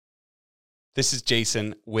This is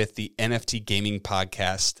Jason with the NFT Gaming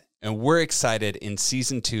Podcast, and we're excited in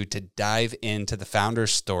Season 2 to dive into the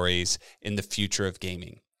founders' stories in the future of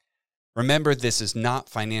gaming. Remember, this is not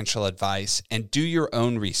financial advice, and do your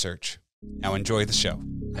own research. Now enjoy the show.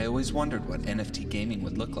 I always wondered what NFT gaming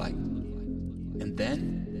would look like. And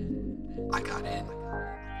then, I got in.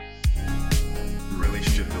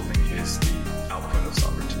 Relationship building is the output of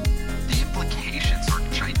sovereignty. The implications are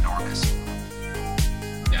ginormous.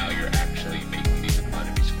 Now you're actually making these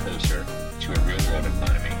economies closer to a real-world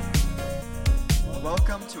economy.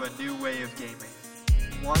 Welcome to a new way of gaming.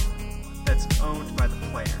 One that's owned by the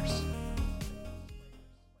players.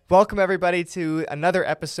 Welcome, everybody, to another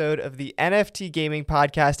episode of the NFT Gaming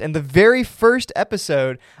Podcast and the very first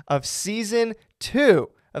episode of Season 2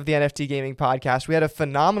 of the NFT Gaming Podcast. We had a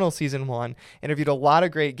phenomenal Season 1, interviewed a lot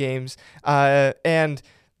of great games, and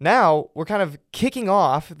now we're kind of kicking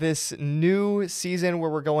off this new season where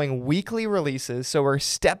we're going weekly releases. So we're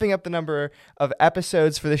stepping up the number of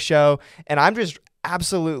episodes for the show, and I'm just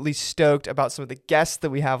absolutely stoked about some of the guests that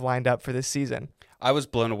we have lined up for this season. I was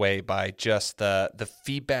blown away by just the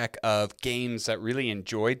feedback of games that really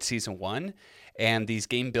enjoyed Season 1 and these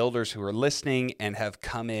game builders who are listening and have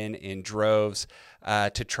come in droves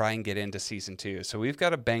to try and get into Season 2. So we've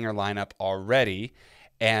got a banger lineup already,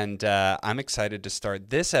 and I'm excited to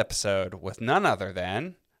start this episode with none other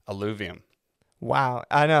than Illuvium. Wow,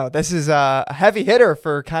 I know. This is a heavy hitter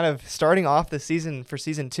for kind of starting off the season for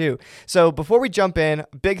Season 2. So before we jump in,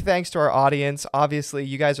 big thanks to our audience. Obviously,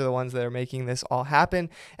 you guys are the ones that are making this all happen.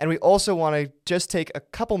 And we also want to just take a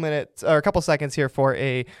couple minutes or a couple seconds here for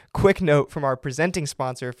a quick note from our presenting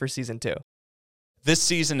sponsor for Season 2. This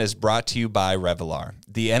season is brought to you by Revelar,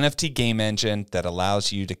 the NFT game engine that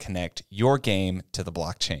allows you to connect your game to the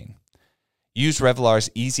blockchain. Use Revelar's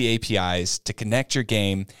easy APIs to connect your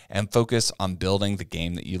game and focus on building the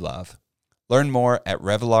game that you love. Learn more at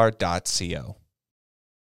revelar.co.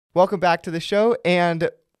 Welcome back to the show, and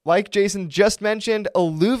like Jason just mentioned,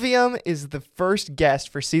 Illuvium is the first guest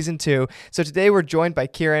for Season 2. So today we're joined by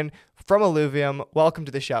Kieran from Illuvium. Welcome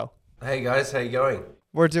to the show. Hey guys, how you going?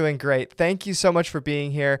 We're doing great. Thank you so much for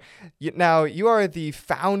being here. Now, you are the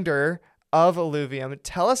founder of Illuvium.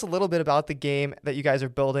 Tell us a little bit about the game that you guys are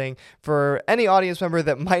building for any audience member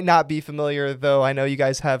that might not be familiar, though I know you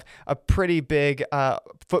guys have a pretty big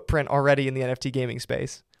footprint already in the NFT gaming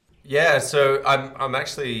space. Yeah, so I'm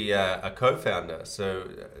actually a co-founder. So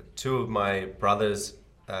two of my brothers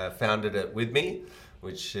founded it with me,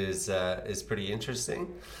 which is pretty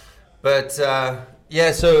interesting. But so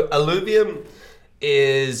Illuvium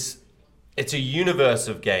it's a universe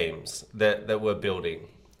of games that we're building.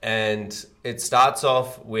 And it starts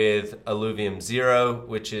off with Illuvium 0,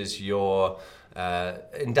 which is your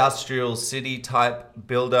industrial city type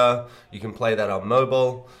builder. You can play that on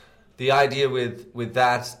mobile. The idea with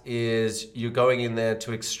that is you're going in there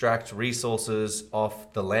to extract resources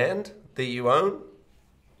off the land that you own.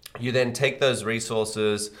 You then take those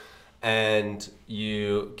resources and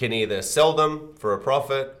you can either sell them for a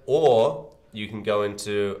profit, or you can go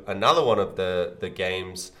into another one of the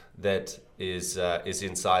games that is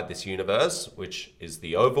inside this universe, which is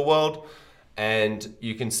the overworld, and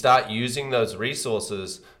you can start using those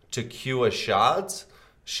resources to cure shards.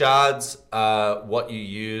 Shards are what you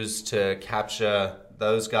use to capture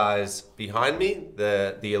those guys behind me,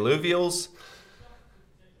 the alluvials.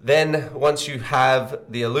 Then once you have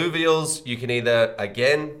the alluvials, you can either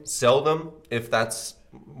again sell them if that's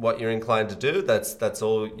what you're inclined to do, that's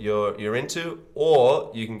all you're into,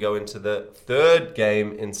 or you can go into the third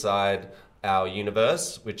game inside our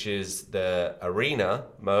universe, which is the arena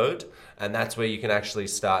mode, and that's where you can actually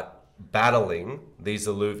start battling these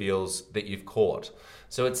alluvials that you've caught.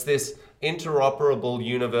 So it's this interoperable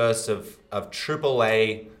universe of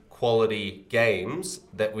AAA quality games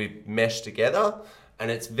that we've meshed together,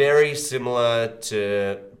 and it's very similar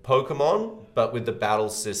to Pokemon, but with the battle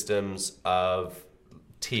systems of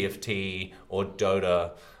TFT or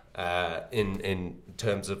Dota in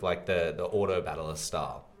terms of like the auto battler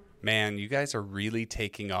style. Man, you guys are really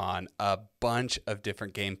taking on a bunch of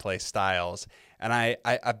different gameplay styles. And I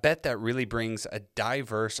bet that really brings a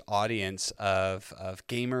diverse audience of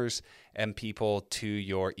gamers and people to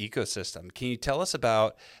your ecosystem. Can you tell us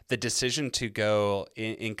about the decision to go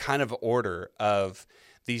in kind of order of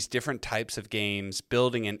these different types of games,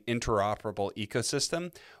 building an interoperable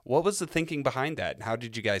ecosystem? What was the thinking behind that, and how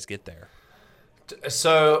did you guys get there?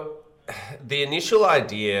 So the initial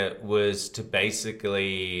idea was to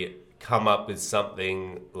basically come up with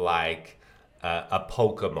something like a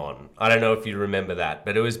Pokemon. I don't know if you remember that,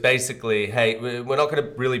 but it was basically, hey, we're not going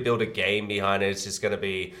to really build a game behind it. It's just going to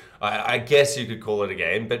be, I guess you could call it a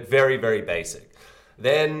game, but very, very basic.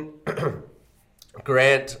 Then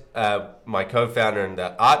Grant, my co-founder and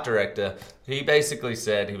the art director, he basically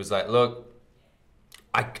said, he was like, look,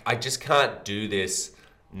 I just can't do this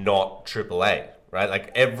not AAA, right?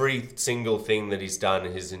 Like every single thing that he's done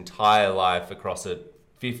his entire life across a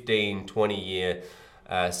 15, 20-year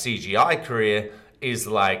CGI career is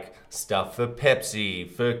like stuff for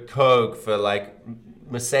Pepsi, for Coke, for like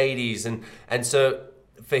Mercedes. And so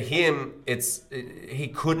for him,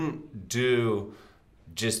 he couldn't do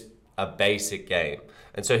just a basic game.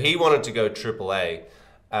 And so he wanted to go AAA.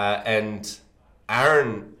 And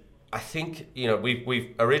Aaron, I think,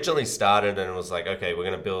 we've originally started and it was like, okay, we're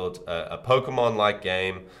going to build a Pokemon-like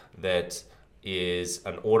game that is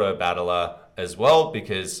an auto battler as well,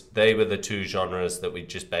 because they were the two genres that we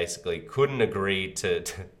just basically couldn't agree to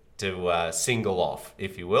single off,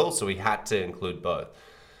 if you will. So we had to include both.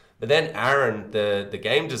 But then Aaron, the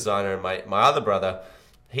game designer, my other brother,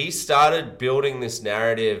 he started building this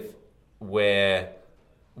narrative where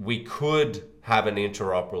we could have an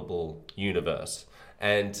interoperable universe.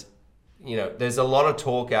 And there's a lot of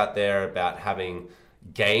talk out there about having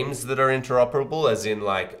games that are interoperable, as in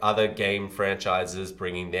like other game franchises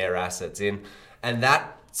bringing their assets in. And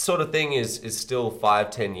that sort of thing is still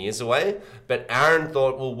 5-10 years away. But Aaron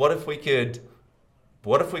thought, well, what if we could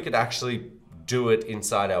actually do it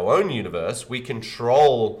inside our own universe? We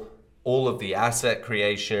control all of the asset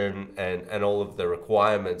creation and all of the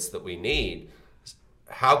requirements that we need.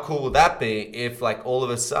 How cool would that be if like all of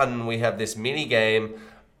a sudden we have this mini game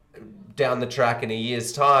down the track in a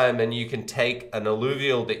year's time, and you can take an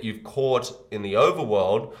alluvial that you've caught in the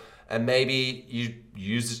overworld and maybe you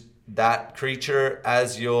use that creature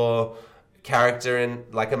as your character in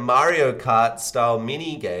like a Mario Kart style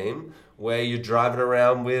mini game where you're driving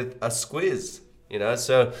around with a squiz,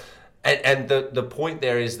 so and the point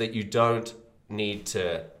there is that you don't need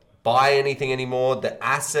to buy anything anymore. The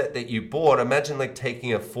asset that you bought, imagine like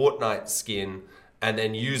taking a Fortnite skin and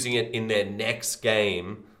then using it in their next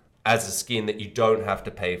game as a skin that you don't have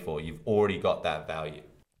to pay for. You've already got that value.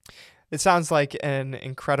 It sounds like an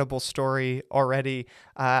incredible story already.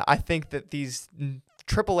 I think that these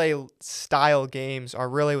AAA style games are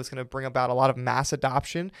really what's going to bring about a lot of mass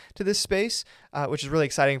adoption to this space, which is really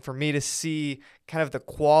exciting for me to see kind of the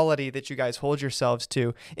quality that you guys hold yourselves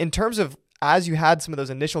to. In terms of, as you had some of those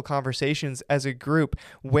initial conversations as a group,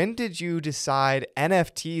 when did you decide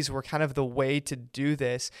NFTs were kind of the way to do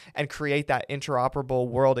this and create that interoperable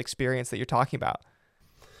world experience that you're talking about?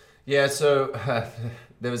 Yeah, so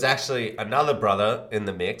there was actually another brother in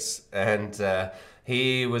the mix, and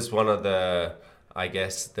he was one of the, I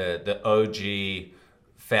guess, the OG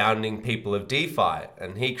founding people of DeFi,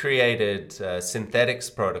 and he created Synthetics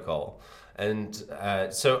Protocol. And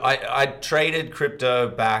so I traded crypto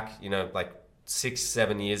back, like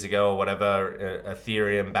 6-7 years ago or whatever,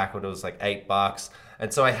 Ethereum back when it was like $8.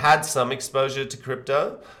 And so I had some exposure to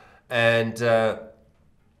crypto, and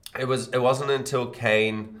it wasn't until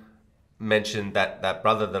Kane mentioned that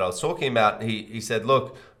brother that I was talking about. He said,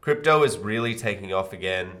 look, crypto is really taking off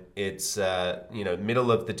again. It's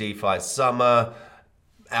middle of the DeFi summer.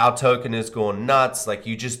 Our token has gone nuts. Like,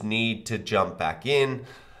 you just need to jump back in.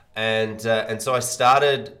 And so I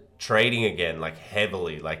started trading again, like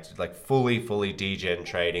heavily, like fully degen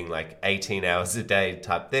trading, like 18 hours a day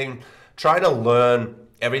type thing. Trying to learn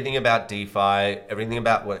everything about DeFi, everything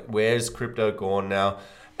about where's crypto gone now.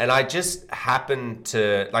 And I just happened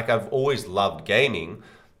to, like, I've always loved gaming,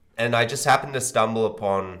 and I just happened to stumble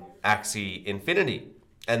upon Axie Infinity.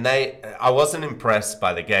 And I wasn't impressed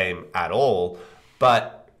by the game at all,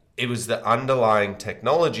 but it was the underlying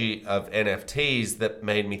technology of NFTs that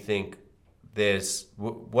made me think,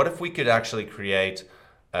 what if we could actually create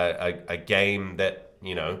a game that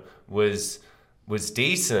was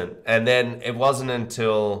decent? And then it wasn't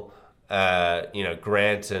until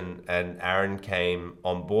Grant and Aaron came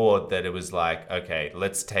on board that it was like, okay,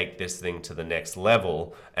 let's take this thing to the next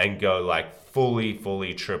level and go like fully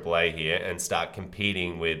AAA here and start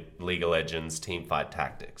competing with League of Legends Teamfight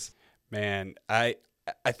Tactics. Man, I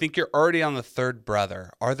think you're already on the third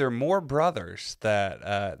brother. Are there more brothers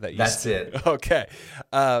that you? That's it. Okay,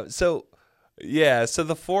 so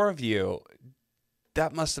the four of you,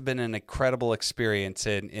 that must have been an incredible experience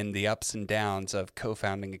in the ups and downs of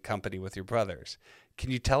co-founding a company with your brothers.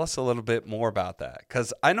 Can you tell us a little bit more about that?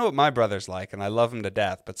 Because I know what my brother's like, and I love him to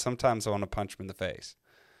death, but sometimes I want to punch him in the face.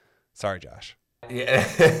 Sorry, Josh.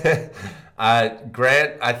 Yeah.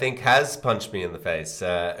 Grant, I think, has punched me in the face.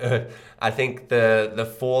 I think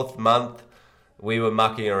the fourth month we were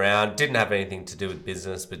mucking around. Didn't have anything to do with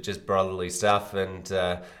business, but just brotherly stuff. And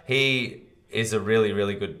he is a really,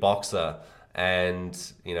 really good boxer. And,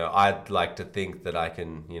 you know, I'd like to think that I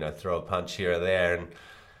can, you know, throw a punch here or there. And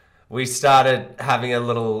we started having a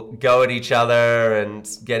little go at each other and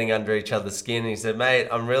getting under each other's skin. And he said, "Mate,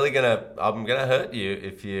 I'm gonna hurt you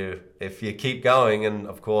if you keep going." And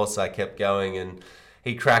of course, I kept going, and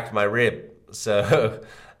he cracked my rib. So,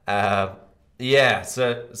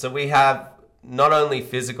 So we have not only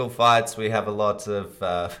physical fights, we have a lot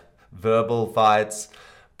of verbal fights,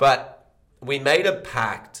 but we made a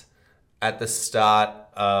pact at the start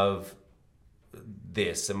of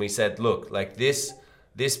this, and we said, "Look, like this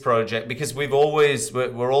project, because we're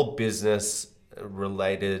all business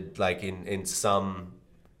related, like in some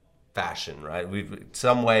fashion, right?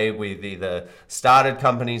 We've either started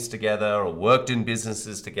companies together or worked in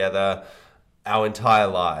businesses together our entire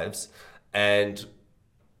lives, and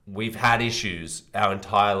we've had issues our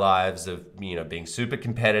entire lives of, you know, being super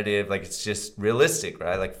competitive. Like, it's just realistic,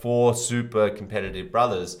 right? Like 4 super competitive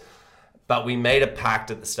brothers." But we made a pact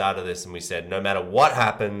at the start of this, and we said, no matter what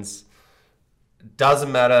happens, doesn't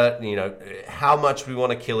matter, you know, how much we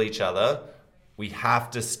want to kill each other, we have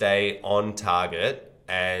to stay on target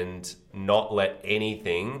and not let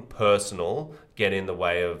anything personal get in the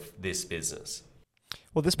way of this business.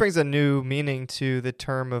 Well, this brings a new meaning to the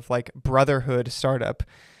term of like brotherhood startup,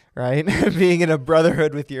 right? Being in a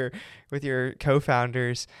brotherhood with your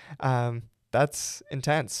co-founders. That's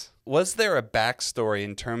intense. Was there a backstory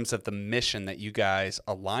in terms of the mission that you guys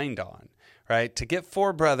aligned on, right? To get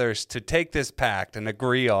 4 brothers to take this pact and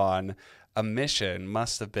agree on a mission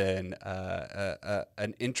must have been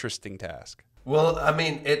an interesting task. Well, I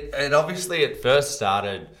mean, it obviously at first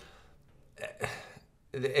started.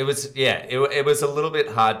 It was a little bit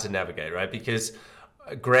hard to navigate, right? Because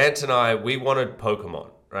Grant and I, we wanted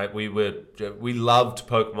Pokemon, right? We loved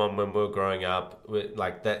Pokemon when we were growing up,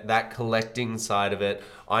 like that collecting side of it.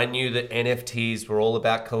 I knew that NFTs were all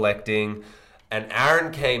about collecting, and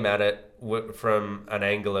Aaron came at it from an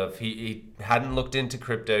angle of he hadn't looked into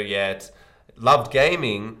crypto yet, loved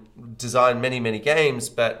gaming, designed many games,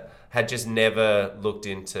 but had just never looked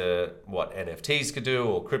into what NFTs could do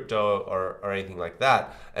or crypto or anything like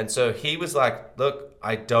that. And so he was like, "Look,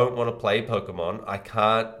 I don't want to play Pokemon. I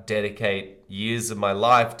can't dedicate years of my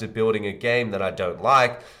life to building a game that I don't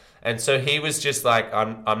like." And so he was just like,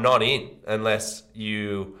 I'm not in unless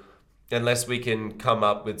we can come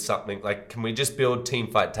up with something like, can we just build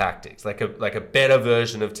Teamfight Tactics, like a better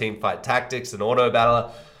version of Teamfight Tactics, an auto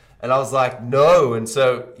battler? And I was like, no. And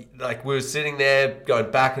so like we were sitting there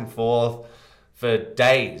going back and forth for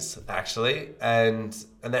days, actually. And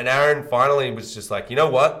then Aaron finally was just like, "You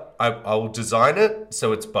know what? I will design it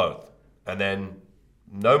so it's both. And then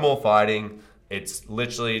no more fighting. It's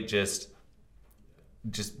literally just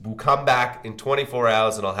we'll come back in 24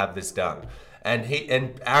 hours and I'll have this done." And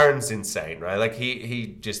Aaron's insane, right? Like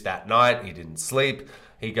he just that night, he didn't sleep.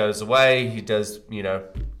 He goes away. He does,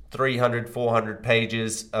 300, 400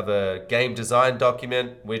 pages of a game design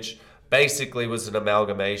document, which basically was an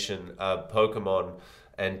amalgamation of Pokemon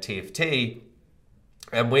and TFT.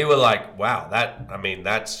 And we were like, wow,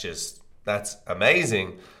 that's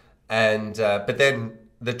amazing. And, but then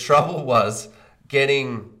the trouble was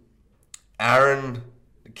convincing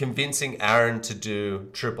Aaron to do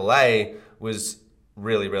AAA was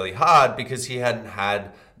really, really hard because he hadn't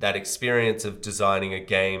had that experience of designing a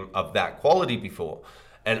game of that quality before.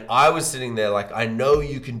 And I was sitting there like, "I know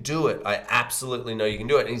you can do it. I absolutely know you can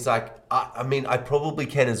do it." And he's like, I probably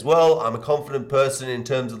can as well. I'm a confident person in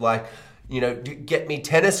terms of like, get me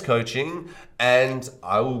tennis coaching and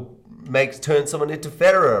I will turn someone into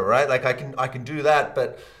Federer, right? Like I can do that.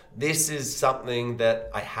 But this is something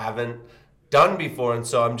that I haven't done before. And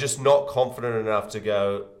so I'm just not confident enough to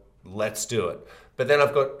go, let's do it. But then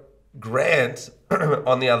I've got Grant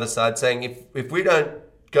on the other side saying, if we don't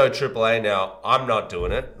go AAA now, I'm not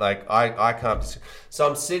doing it. Like I can't. So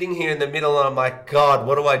I'm sitting here in the middle and I'm like, God,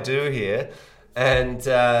 what do I do here? And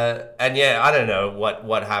yeah, I don't know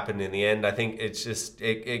what happened in the end. I think it's just,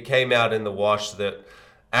 it came out in the wash that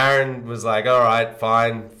Aaron was like, all right,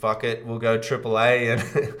 fine, fuck it, we'll go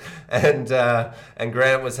AAA, and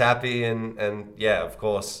Grant was happy, and yeah, of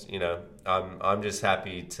course, I'm just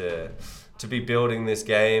happy to be building this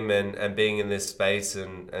game and being in this space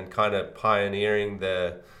and kind of pioneering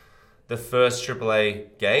the first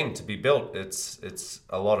AAA game to be built. It's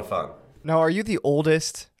a lot of fun. Now, are you the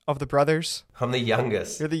oldest of the brothers? I'm the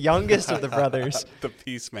youngest. You're the youngest of the brothers. The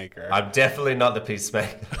peacemaker. I'm definitely not the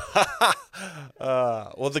peacemaker.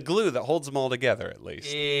 Well, the glue that holds them all together, at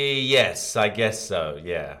least. Yes, I guess so.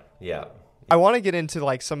 Yeah. I want to get into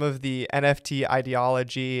like some of the NFT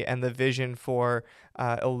ideology and the vision for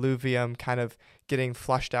Illuvium kind of getting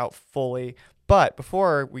flushed out fully. But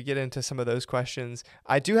before we get into some of those questions,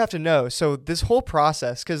 I do have to know, so this whole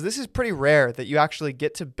process, because this is pretty rare that you actually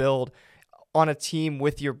get to build on a team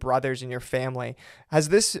with your brothers and your family. Has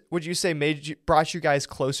this, would you say, brought you guys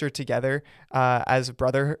closer together as a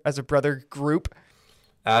brother group?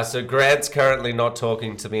 So Grant's currently not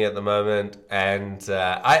talking to me at the moment, and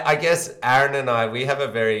I guess Aaron and I, we have a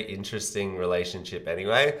very interesting relationship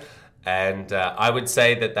anyway, and I would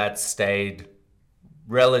say that stayed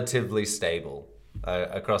relatively stable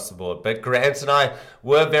across the board. But Grant and I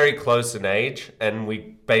were very close in age, and we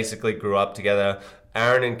basically grew up together.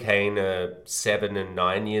 Aaron and Kane are 7 and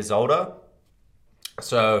 9 years older,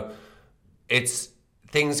 so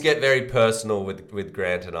things get very personal with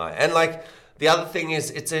Grant and I, and like. The other thing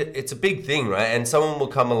is it's a big thing, right? And someone will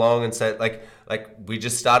come along and say, like we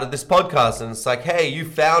just started this podcast, and it's like, hey, you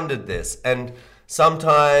founded this. And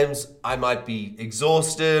sometimes I might be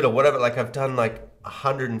exhausted or whatever. Like I've done like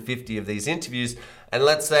 150 of these interviews, and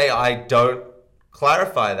let's say I don't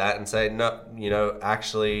clarify that and say, no,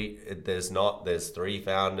 actually there's 3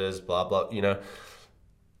 founders, blah, blah,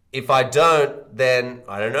 If I don't, then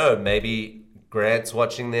I don't know, maybe Grant's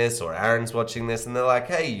watching this or Aaron's watching this, and they're like,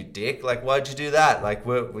 hey, you dick, like, why'd you do that? Like,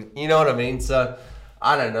 you know what I mean? So,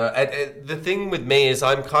 I don't know. The thing with me is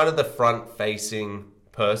I'm kind of the front-facing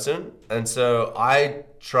person, and so I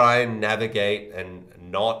try and navigate and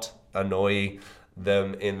not annoy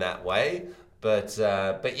them in that way. But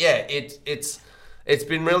yeah, it's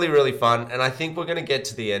been really, really fun, and I think we're going to get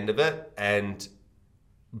to the end of it and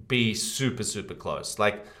be super, super close.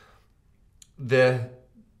 Like,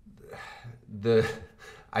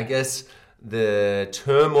 I guess the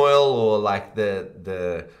turmoil or like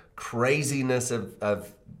the craziness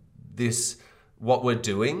of this, what we're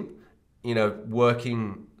doing,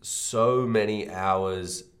 working so many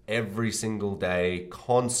hours every single day,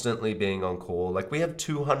 constantly being on call. Like we have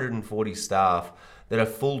 240 staff that are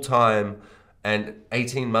full-time, and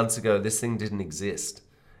 18 months ago, this thing didn't exist.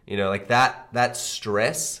 Like that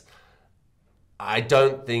stress, I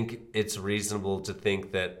don't think it's reasonable to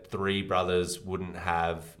think that 3 brothers wouldn't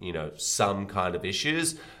have, some kind of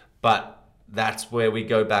issues, but that's where we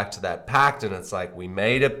go back to that pact, and it's like we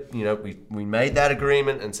made we made that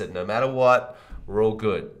agreement and said no matter what, we're all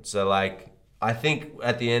good. So like I think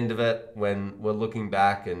at the end of it, when we're looking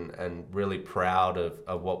back and really proud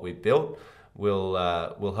of what we built, we'll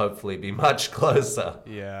hopefully be much closer.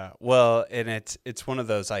 Yeah. Well, and it's one of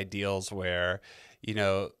those ideals where,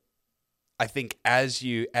 I think as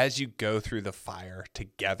you go through the fire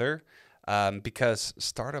together, because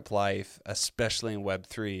startup life, especially in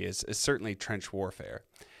Web3, is certainly trench warfare.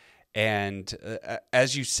 And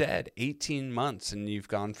as you said, 18 months, and you've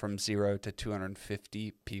gone from 0 to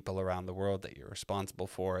 250 people around the world that you're responsible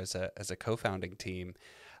for as a co-founding team.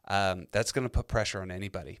 That's going to put pressure on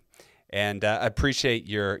anybody. And I appreciate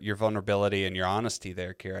your vulnerability and your honesty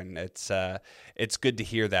there, Kieran. It's good to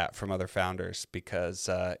hear that from other founders, because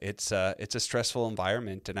it's a stressful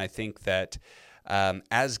environment. And I think that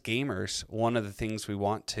as gamers, one of the things we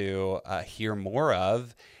want to hear more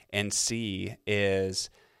of and see is,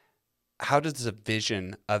 how does the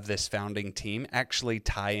vision of this founding team actually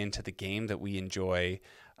tie into the game that we enjoy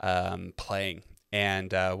playing?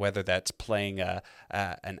 And whether that's playing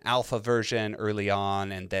an alpha version early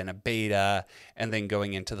on, and then a beta, and then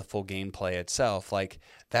going into the full gameplay itself, like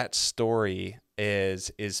that story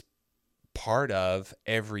is part of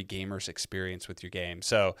every gamer's experience with your game.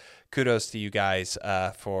 So kudos to you guys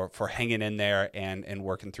for hanging in there and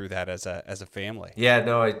working through that as a family. Yeah,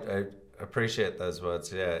 no, I appreciate those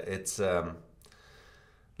words. Yeah, it's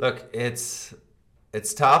look, it's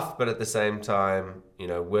tough, but at the same time,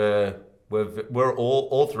 we're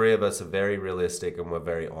all 3 of us are very realistic, and we're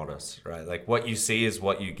very honest, right? Like what you see is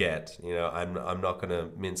what you get. I'm not going to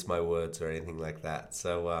mince my words or anything like that.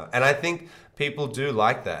 So, and I think people do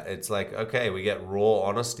like that. It's like, okay, we get raw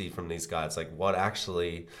honesty from these guys, like what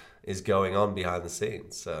actually is going on behind the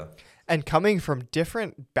scenes. So. And coming from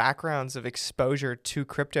different backgrounds of exposure to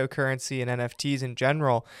cryptocurrency and NFTs in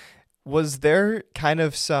general, was there kind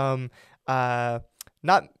of some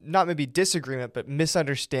not maybe disagreement, but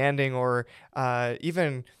misunderstanding, or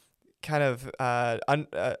even kind of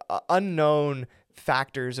unknown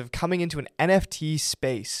factors of coming into an NFT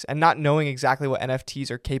space and not knowing exactly what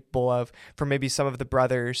NFTs are capable of for maybe some of the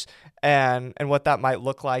brothers, and what that might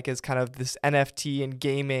look like as kind of this NFT and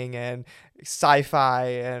gaming and sci-fi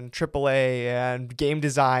and AAA and game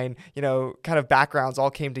design, kind of backgrounds all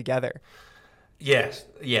came together? Yes.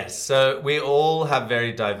 So we all have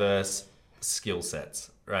very diverse skill sets,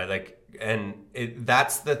 right? Like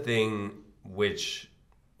that's the thing which,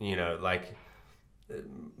 like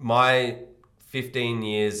my 15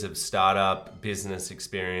 years of startup business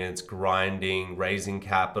experience, grinding, raising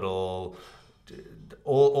capital,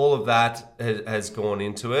 all of that has gone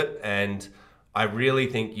into it. And I really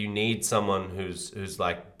think you need someone who's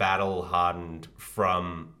like battle hardened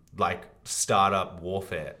from like startup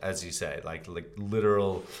warfare, as you say, like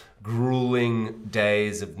literal grueling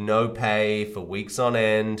days of no pay for weeks on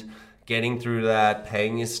end, getting through that,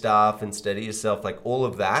 paying your staff instead of yourself, like all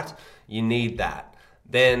of that. You need that.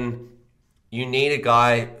 Then you need a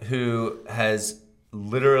guy who has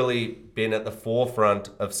literally been at the forefront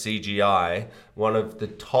of CGI, one of the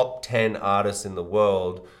top 10 artists in the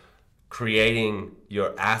world, creating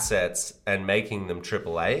your assets and making them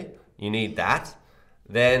AAA. You need that.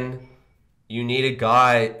 Then you need a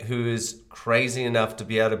guy who is crazy enough to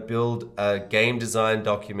be able to build a game design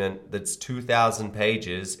document that's 2,000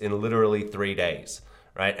 pages in literally 3 days,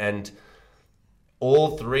 right? And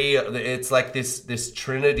all three, it's like this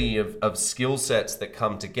trinity of skill sets that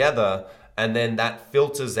come together, and then that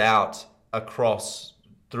filters out across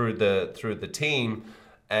through the team,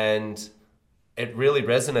 and it really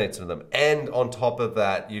resonates with them. And on top of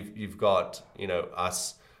that, you've got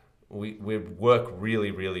us. We work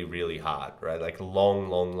really, really, really hard, right? Like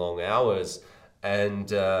long hours, and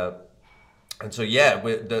so yeah,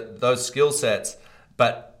 those skill sets.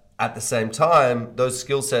 But at the same time, those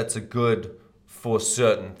skill sets are good for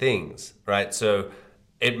certain things, right? So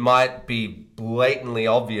it might be blatantly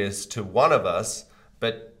obvious to one of us,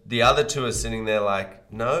 but the other two are sitting there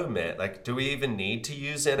like, no, man, like, do we even need to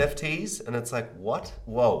use NFTs? And it's like, what?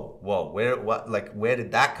 Whoa, where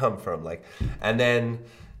did that come from? Like, and then,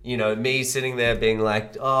 me sitting there being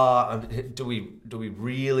like, do we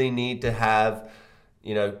really need to have,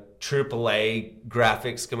 AAA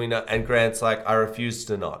graphics coming up? And Grant's like, I refuse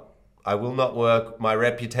to not. I will not work. My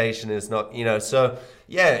reputation is not, so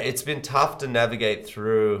yeah, it's been tough to navigate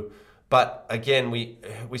through. But again, we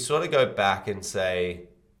sort of go back and say,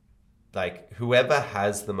 like, whoever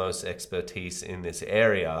has the most expertise in this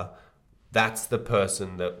area, that's the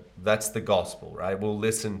person that's the gospel, right? We'll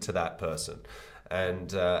listen to that person. And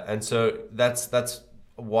so that's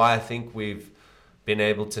why I think we've been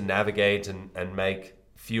able to navigate and make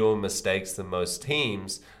fewer mistakes than most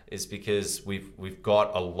teams, is because we've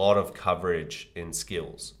got a lot of coverage in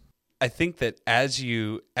skills. I think that as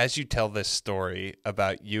you tell this story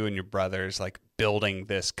about you and your brothers like building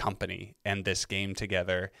this company and this game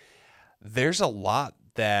together, there's a lot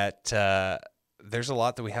that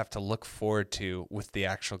we have to look forward to with the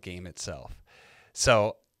actual game itself.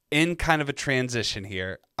 So in kind of a transition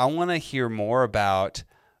here, I want to hear more about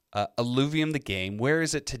Illuvium the game. Where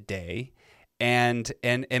is it today? And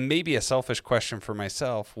maybe a selfish question for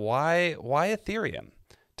myself: why Ethereum?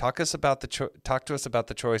 Talk to us about the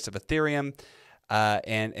choice of Ethereum,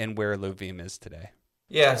 and where Illuvium is today.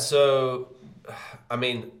 Yeah, so I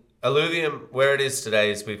mean, Illuvium, where it is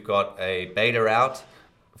today is we've got a beta out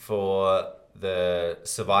for the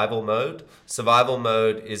survival mode. Survival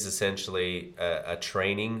mode is essentially a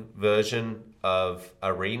training version of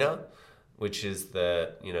Arena, which is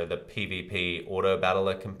the PvP auto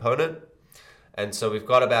battler component. And so we've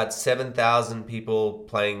got about 7,000 people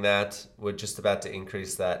playing that. We're just about to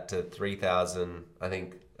increase that to 3,000, I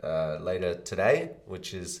think, later today,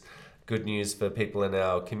 which is good news for people in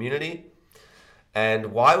our community.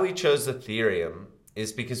 And why we chose Ethereum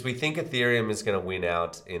is because we think Ethereum is going to win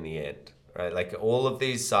out in the end, right? Like all of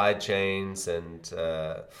these side chains and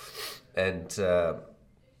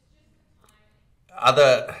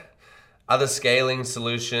other scaling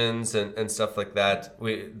solutions and stuff like that,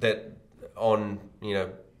 on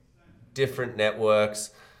different networks,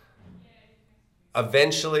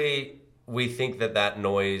 eventually we think that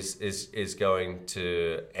noise is going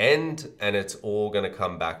to end, and it's all going to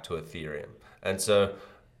come back to Ethereum. And so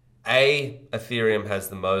Ethereum has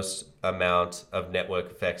the most amount of network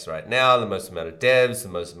effects right now, the most amount of devs, the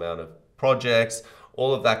most amount of projects,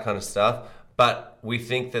 all of that kind of stuff. But we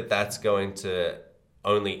think that that's going to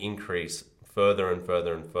only increase further and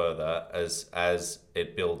further and further as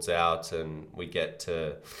it builds out and we get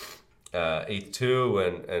to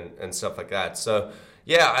ETH2 and stuff like that. So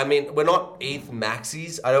yeah, I mean, we're not ETH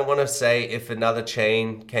maxis. I don't want to say if another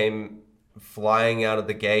chain came flying out of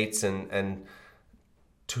the gates and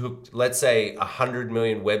took, let's say, 100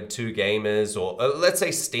 million Web2 gamers, or let's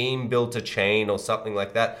say Steam built a chain or something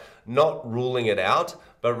like that, not ruling it out.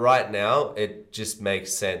 But right now, it just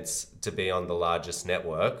makes sense to be on the largest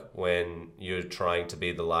network when you're trying to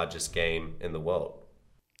be the largest game in the world.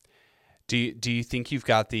 Do you think you've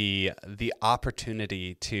got the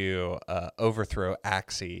opportunity to overthrow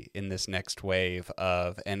Axie in this next wave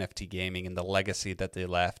of NFT gaming and the legacy that they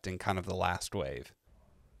left in kind of the last wave?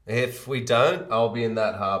 If we don't, I'll be in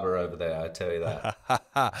that harbor over there. I tell you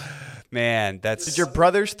that. Man, that's Did your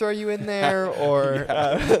brothers throw you in there, or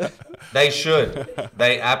They should.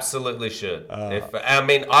 They absolutely should.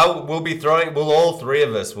 We'll all three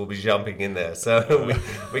of us will be jumping in there, so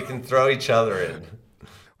we can throw each other in.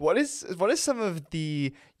 what is some of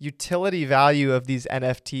the utility value of these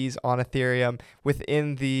NFTs on Ethereum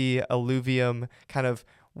within the Illuvium kind of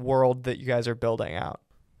world that you guys are building out?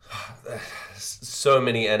 So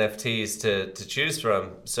many NFTs to choose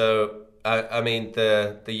from. So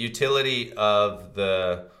the utility of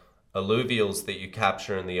the alluvials that you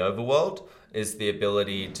capture in the overworld is the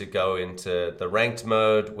ability to go into the ranked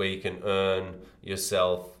mode where you can earn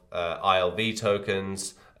yourself ILV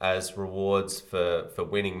tokens as rewards for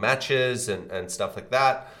winning matches and stuff like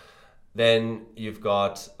that. Then you've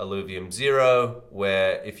got Illuvium 0,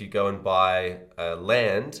 where if you go and buy a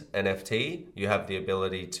land NFT, you have the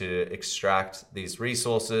ability to extract these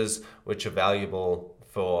resources, which are valuable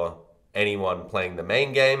for anyone playing the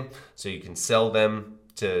main game. So you can sell them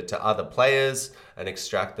to other players and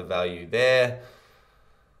extract the value there.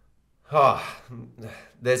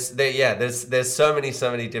 There's so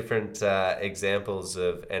many different examples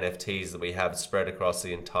of NFTs that we have spread across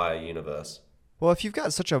the entire universe. Well, if you've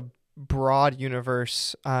got such a broad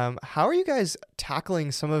universe, how are you guys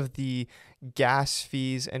tackling some of the gas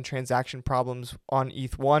fees and transaction problems on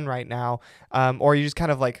ETH1 right now? Or are you just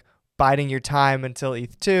kind of like biding your time until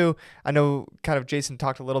ETH2? I know kind of Jason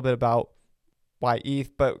talked a little bit about why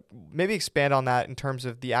ETH, but maybe expand on that in terms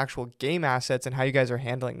of the actual game assets and how you guys are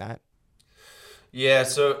handling that. Yeah,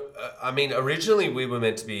 so originally we were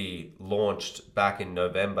meant to be launched back in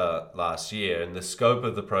November last year, and the scope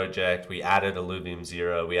of the project, we added Illuvium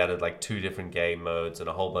 0, we added like 2 different game modes and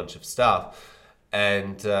a whole bunch of stuff,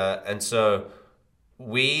 and so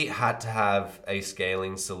we had to have a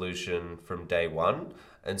scaling solution from day one,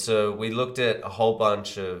 and so we looked at a whole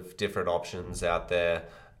bunch of different options out there,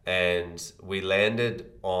 and we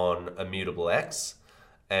landed on Immutable X,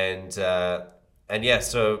 and yeah,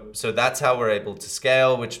 so that's how we're able to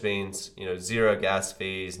scale, which means, 0 gas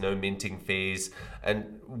fees, no minting fees.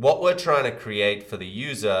 And what we're trying to create for the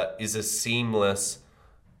user is a seamless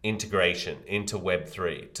integration into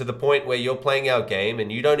Web3 to the point where you're playing our game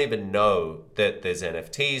and you don't even know that there's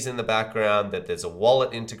NFTs in the background, that there's a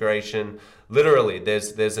wallet integration. Literally,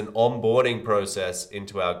 there's an onboarding process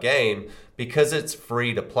into our game because it's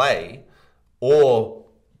free to play, or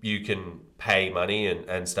you can pay money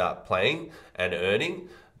and start playing and earning.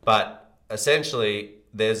 But essentially,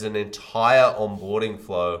 there's an entire onboarding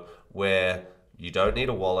flow where you don't need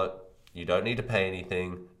a wallet, you don't need to pay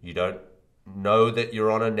anything, you don't know that you're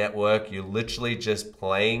on a network, you're literally just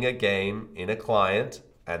playing a game in a client,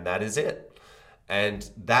 and that is it. And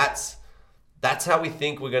that's how we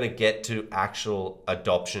think we're going to get to actual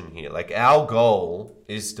adoption here. Like, our goal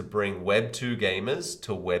is to bring Web 2 gamers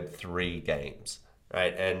to Web 3 games,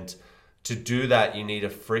 right? And to do that, you need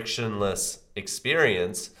a frictionless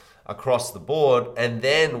experience across the board. And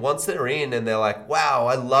then once they're in and they're like, wow,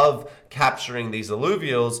 I love capturing these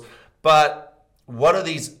alluvials, but what are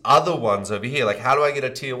these other ones over here? Like, how do I get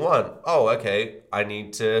a tier 1? Oh, okay, I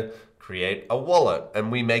need to create a wallet.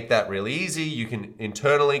 And we make that really easy. You can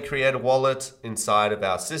internally create a wallet inside of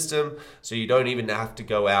our system. So you don't even have to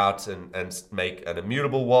go out and make an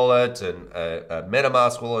immutable wallet and a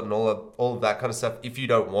MetaMask wallet and all of that kind of stuff if you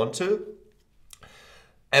don't want to.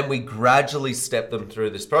 And we gradually step them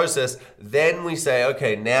through this process. Then we say,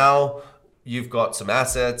 okay, now you've got some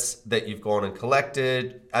assets that you've gone and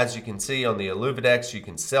collected. As you can see on the Illuvidex, you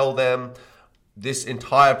can sell them. This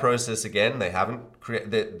entire process, again,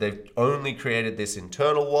 they've only created this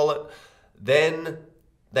internal wallet. Then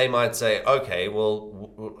they might say, okay,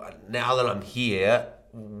 well, now that I'm here,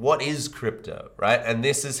 what is crypto, right? And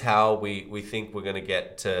this is how we think we're going to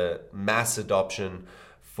get to mass adoption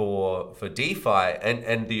for DeFi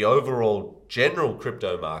and the overall general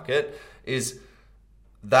crypto market. Is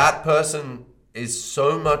that person is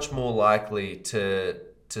so much more likely to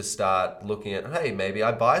start looking at, hey, maybe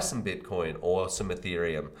I buy some Bitcoin or some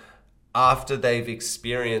Ethereum after they've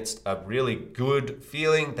experienced a really good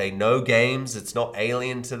feeling. They know games, it's not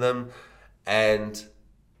alien to them. And,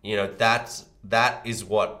 that is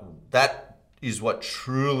what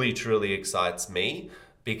truly excites me,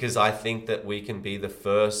 because I think that we can be the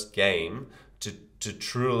first game to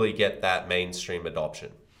truly get that mainstream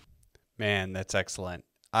adoption. Man, that's excellent.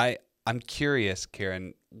 I'm curious,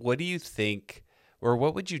 Kieran, what do you think, or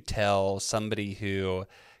what would you tell somebody who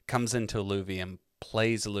comes into Illuvium,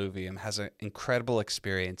 plays Illuvium, has an incredible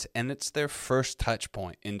experience, and it's their first touch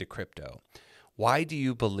point into crypto. Why do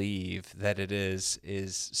you believe that it is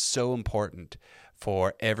so important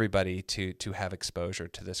for everybody to have exposure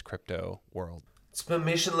to this crypto world? It's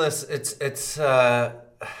permissionless. It's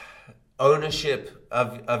ownership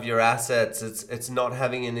of your assets. It's not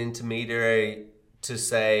having an intermediary to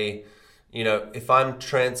say, you know, if I'm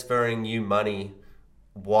transferring you money,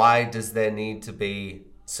 why does there need to be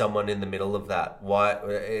someone in the middle of that? Why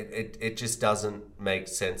it just doesn't make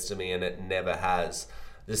sense to me, and it never has.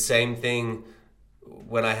 The same thing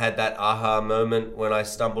when I had that aha moment when I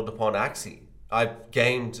stumbled upon Axie. I've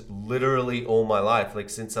gamed literally all my life, like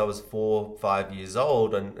since I was 4, 5 years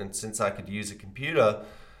old, and since I could use a computer.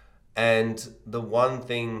 And the one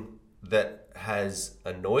thing that has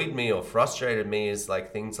annoyed me or frustrated me is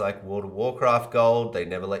like things like World of Warcraft gold. They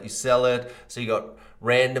never let you sell it. So you got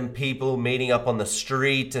random people meeting up on the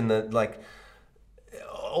street and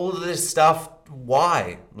all of this stuff.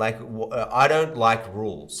 Why? Like, I don't like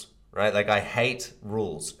rules, right? Like, I hate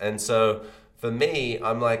rules. And so for me,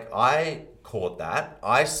 I'm like, I caught that.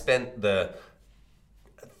 I spent the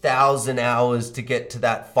 1,000 hours to get to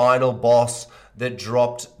that final boss that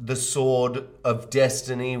dropped the sword of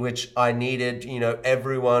destiny, which I needed. You know,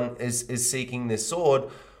 everyone is seeking this sword.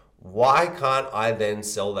 Why can't I then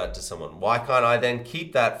sell that to someone? Why can't I then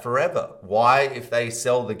keep that forever? Why, if they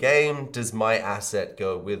sell the game, does my asset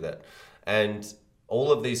go with it? And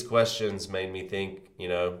all of these questions made me think, you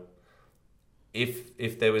know,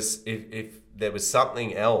 if there was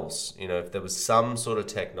something else, you know, if there was some sort of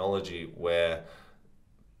technology where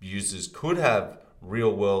users could have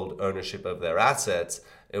real world ownership of their assets,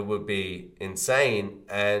 it would be insane.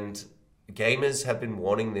 And gamers have been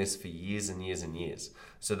wanting this for years and years and years.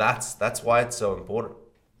 So that's why it's so important.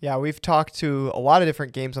 Yeah, we've talked to a lot of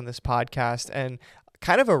different games on this podcast, and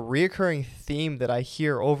kind of a reoccurring theme that I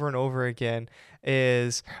hear over and over again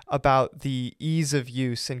is about the ease of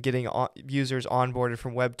use and getting users onboarded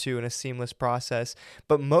from Web 2 in a seamless process.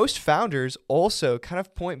 But most founders also kind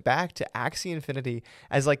of point back to Axie Infinity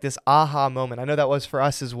as like this aha moment. I know that was for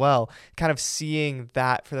us as well, kind of seeing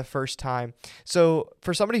that for the first time. So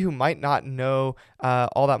for somebody who might not know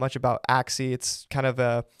all that much about Axie, it's kind of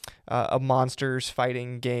a monsters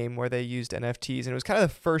fighting game where they used NFTs, and it was kind of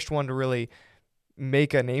the first one to really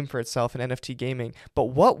make a name for itself in NFT gaming. But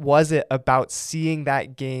what was it about seeing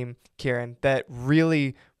that game, Kieran, that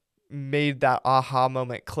really made that aha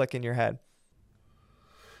moment click in your head?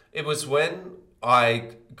 It was when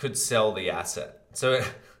I could sell the asset. So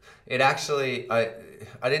it actually, I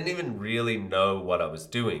didn't even really know what I was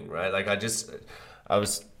doing, right? Like I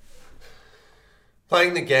was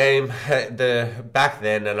playing the game back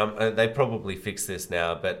then, and they probably fixed this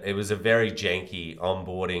now, but it was a very janky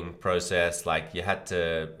onboarding process. Like, you had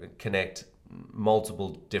to connect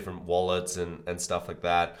multiple different wallets and stuff like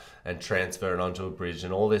that, and transfer it onto a bridge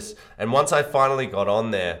and all this. And once I finally got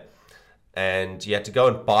on there, and you had to go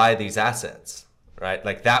and buy these assets, right?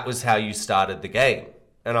 Like, that was how you started the game.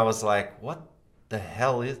 And I was like, what the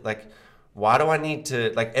hell is, like, why do I need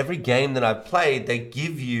to, like, every game that I've played, they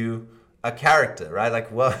give you a character, right?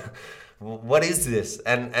 Like, what is this?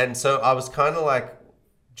 And so I was kind of like,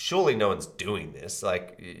 surely no one's doing this.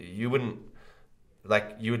 Like, you wouldn't,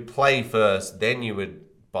 like, you would play first, then you would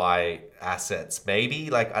buy assets,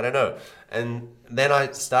 maybe, like, I don't know. And then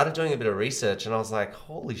I started doing a bit of research, and I was like,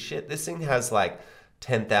 holy shit, this thing has like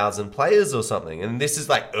 10,000 players or something. And this is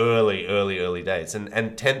like early days,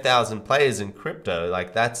 and 10,000 players in crypto,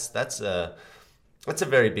 like that's a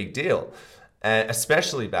very big deal.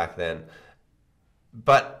 Especially back then.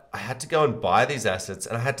 But I had to go and buy these assets,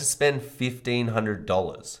 and I had to spend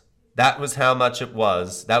 $1,500. That was how much it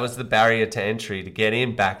was. That was the barrier to entry to get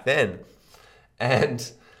in back then.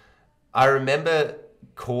 And I remember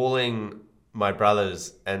calling my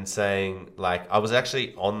brothers and saying, like, I was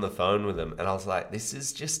actually on the phone with them, and I was like, this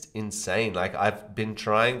is just insane. Like, I've been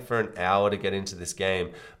trying for an hour to get into this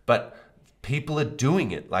game, but people are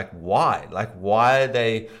doing it. Like, why? Like, why are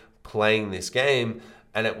they playing this game?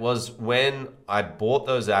 And it was when I bought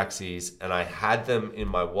those Axies and I had them in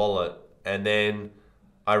my wallet, and then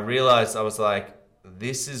I realized, I was like,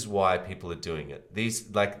 this is why people are doing it.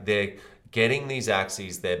 These, like, they're getting these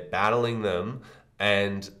Axies, they're battling them,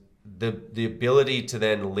 and the ability to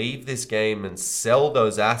then leave this game and sell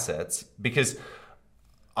those assets, because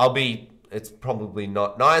it's probably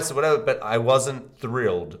not nice or whatever, but I wasn't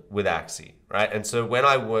thrilled with Axie, right? And so when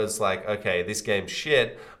I was like, okay, this game's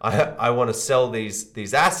shit, I want to sell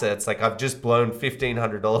these assets. Like, I've just blown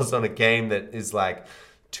 $1,500 on a game that is like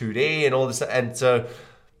 2D and all this. And so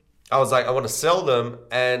I was like, I want to sell them.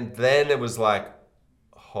 And then it was like,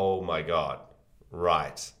 oh my God,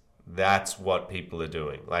 right. That's what people are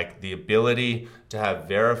doing. Like the ability to have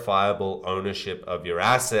verifiable ownership of your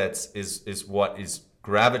assets is what is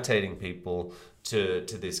gravitating people to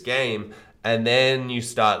this game. And then you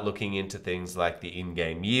start looking into things like the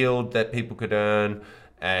in-game yield that people could earn.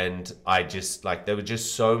 And I just like, there were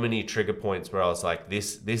just so many trigger points where I was like,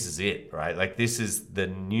 this is it, right? Like this is the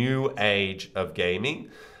new age of gaming.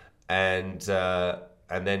 And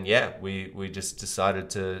then, yeah, we just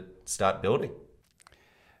decided to start building.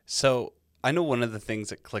 So I know one of the things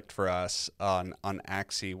that clicked for us on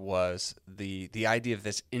Axie was the idea of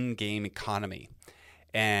this in-game economy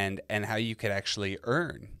and how you could actually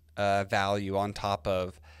earn value on top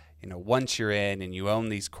of, once you're in and you own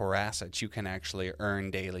these core assets, you can actually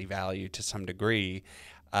earn daily value to some degree.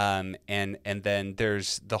 And then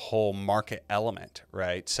there's the whole market element,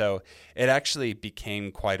 right? So it actually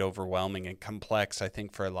became quite overwhelming and complex, I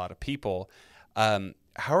think, for a lot of people.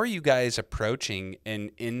 How are you guys approaching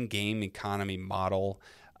an in-game economy model?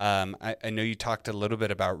 I know you talked a little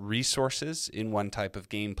bit about resources in one type of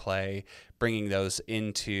gameplay, bringing those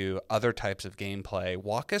into other types of gameplay.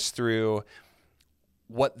 Walk us through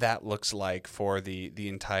what that looks like for the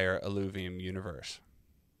entire Illuvium universe.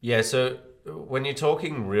 Yeah, so when you're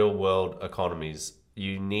talking real world economies,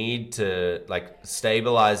 you need to like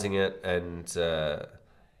stabilizing it and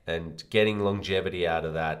getting longevity out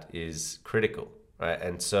of that is critical, right?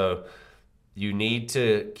 And so you need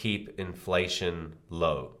to keep inflation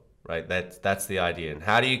low, right? That's the idea. And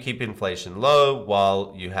how do you keep inflation low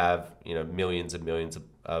while you have, millions and millions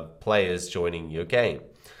of players joining your game?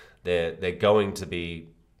 They're going to be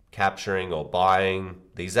capturing or buying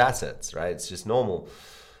these assets, right? It's just normal.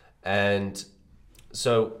 And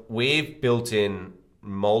so we've built in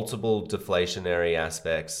multiple deflationary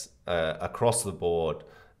aspects across the board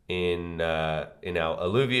in our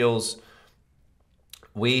alluvials.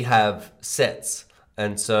 We have sets,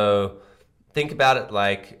 and so think about it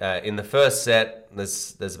like in the first set,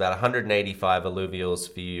 there's about 185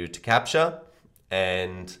 alluvials for you to capture,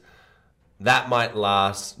 and that might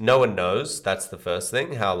last. No one knows. That's the first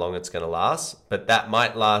thing, how long it's going to last, but that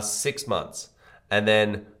might last 6 months, and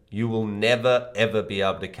then you will never ever be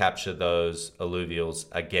able to capture those alluvials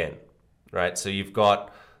again, right? So you've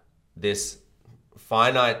got this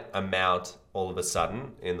finite amount all of a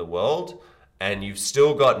sudden in the world, and you've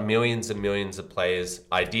still got millions and millions of players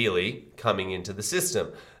ideally coming into the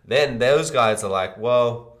system. Then those guys are like,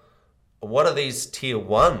 well, what are these tier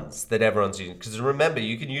ones that everyone's using? Because remember,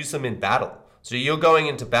 you can use them in battle. So you're going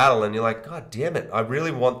into battle and you're like, God damn it, I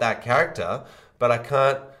really want that character, but I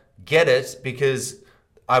can't get it because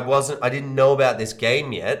I didn't know about this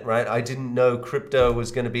game yet, right? I didn't know crypto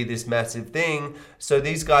was going to be this massive thing. So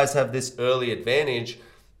these guys have this early advantage.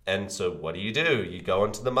 And so what do? You go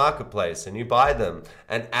into the marketplace and you buy them.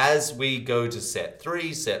 And as we go to set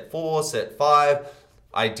 3, set 4, set 5,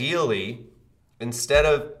 ideally, instead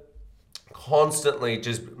of constantly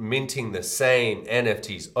just minting the same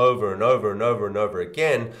NFTs over and over and over and over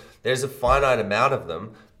again, there's a finite amount of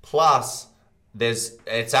them. Plus,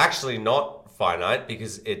 it's actually not finite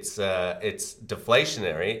because it's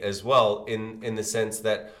deflationary as well in the sense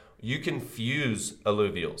that you can fuse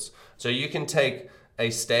alluvials. So you can take a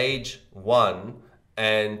stage 1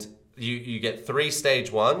 and you get 3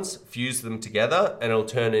 stage 1s, fuse them together, and it'll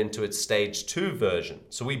turn into its stage 2 version.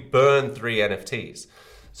 So we burn 3 NFTs.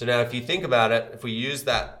 So now if you think about it, if we use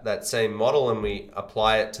that same model and we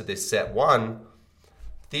apply it to this set 1,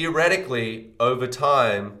 theoretically over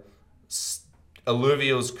time,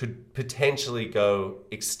 alluvials could potentially go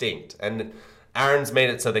extinct. And Aaron's made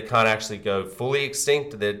it so they can't actually go fully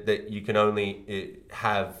extinct, that you can only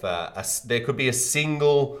have, there could be a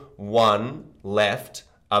single one left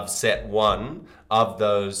of set 1 of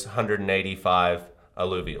those 185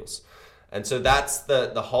 alluvials. And so that's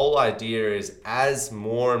the whole idea is as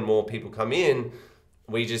more and more people come in,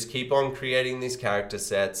 we just keep on creating these character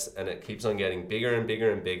sets and it keeps on getting bigger and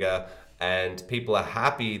bigger and bigger. And people are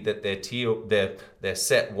happy that their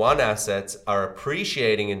set 1 assets are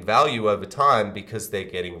appreciating in value over time because they're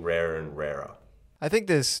getting rarer and rarer. I think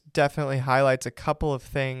this definitely highlights a couple of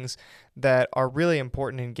things that are really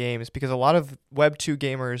important in games, because a lot of Web 2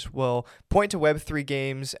 gamers will point to Web 3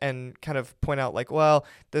 games and kind of point out like, well,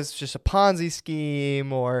 this is just a Ponzi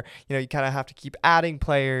scheme, or, you kind of have to keep adding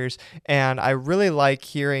players. And I really like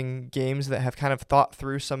hearing games that have kind of thought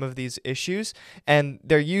through some of these issues, and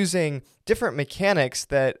they're using different mechanics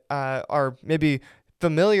that are maybe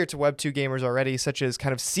familiar to Web 2 gamers already, such as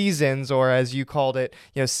kind of seasons, or as you called it,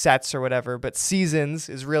 sets or whatever, but seasons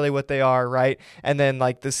is really what they are, right? And then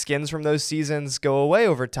like the skins from those seasons go away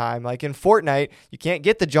over time. Like in Fortnite, you can't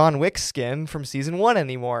get the John Wick skin from season 1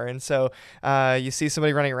 anymore. And so you see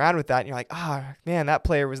somebody running around with that and you're like, man, that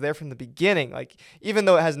player was there from the beginning. Like, even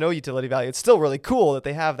though it has no utility value, it's still really cool that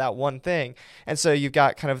they have that one thing. And so you've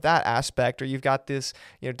got kind of that aspect, or you've got this,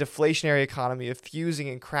 deflationary economy of fusing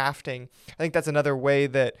and crafting. I think that's another way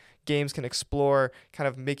that games can explore kind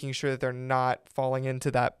of making sure that they're not falling into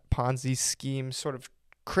that Ponzi scheme sort of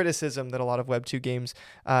criticism that a lot of Web 2 games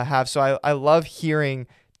have. So I love hearing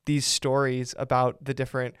these stories about the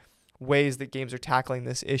different ways that games are tackling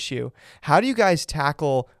this issue. How do you guys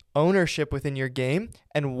tackle ownership within your game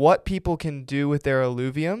and what people can do with their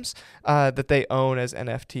Illuviums that they own as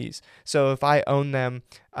NFTs? So if I own them,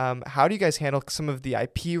 how do you guys handle some of the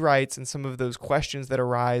IP rights and some of those questions that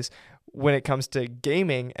arise when it comes to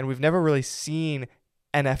gaming? And we've never really seen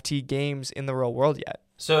NFT games in the real world yet.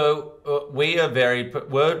 So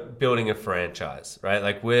we're building a franchise, right?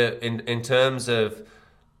 Like we're in terms of,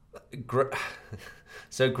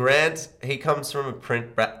 so Grant, he comes from a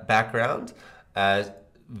print background,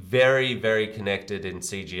 very, very connected in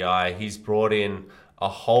CGI. He's brought in a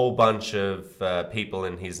whole bunch of people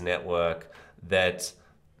in his network that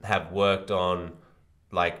have worked on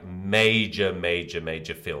like major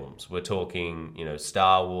films. We're talking,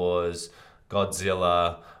 Star Wars,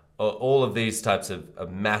 Godzilla, all of these types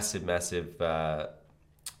of massive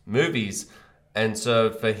movies. And so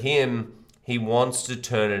for him, he wants to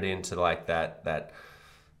turn it into like that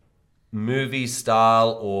movie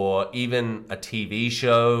style, or even a TV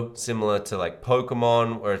show similar to like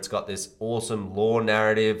Pokemon, where it's got this awesome lore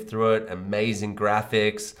narrative through it, amazing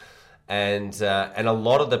graphics. And a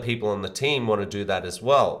lot of the people on the team want to do that as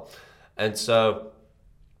well. And so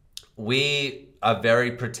we are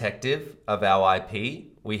very protective of our IP.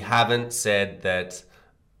 We haven't said that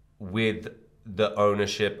with the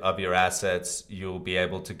ownership of your assets, you'll be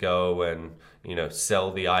able to go and,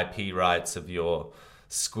 sell the IP rights of your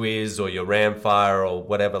Squiz or your Ramfire or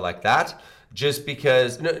whatever like that. Just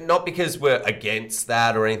because, not because we're against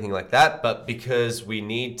that or anything like that, but because we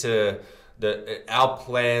need to... Our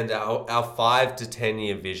plan, our 5 to 10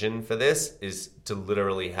 year vision for this is to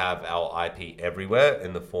literally have our IP everywhere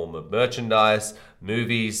in the form of merchandise,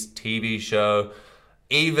 movies, TV show,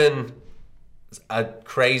 even a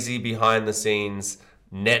crazy behind the scenes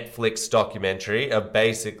Netflix documentary of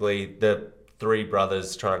basically the 3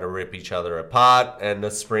 brothers trying to rip each other apart, and the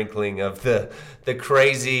sprinkling of the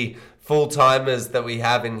crazy full-timers that we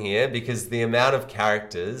have in here, because the amount of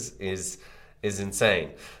characters is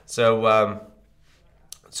insane. So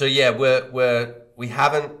yeah, we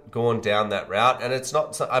haven't gone down that route, and it's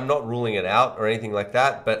not. I'm not ruling it out or anything like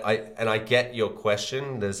that. But I get your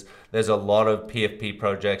question. There's a lot of PFP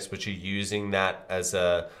projects which are using that as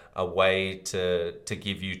a way to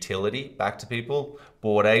give utility back to people.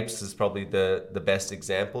 Bored Apes is probably the best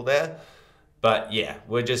example there. But yeah,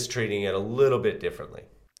 we're just treating it a little bit differently.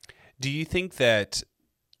 Do you think that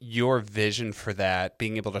your vision for that,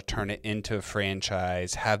 being able to turn it into a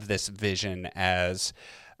franchise, have this vision as,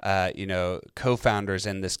 co-founders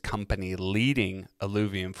in this company leading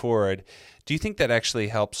Illuvium forward, do you think that actually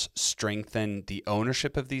helps strengthen the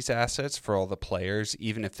ownership of these assets for all the players,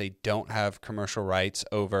 even if they don't have commercial rights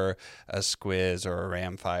over a Squiz or a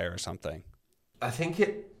Ramfire or something? I think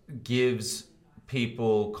it gives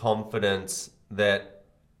people confidence that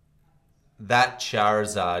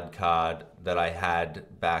Charizard card that I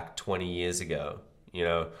had back 20 years ago,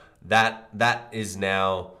 that is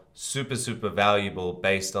now super valuable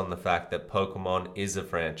based on the fact that Pokemon is a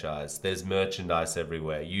franchise. There's merchandise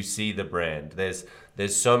everywhere. You see the brand. There's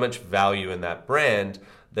so much value in that brand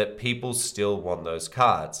that people still want those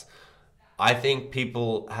cards. I think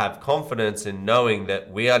people have confidence in knowing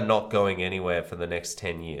that we are not going anywhere for the next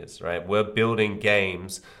 10 years, right? We're building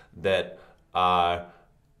games that are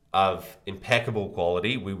of impeccable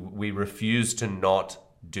quality. We refuse to not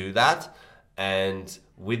do that. And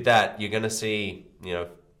with that, you're going to see,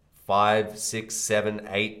 5, 6, 7,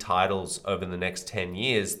 8 titles over the next 10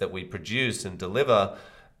 years that we produce and deliver.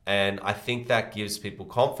 And I think that gives people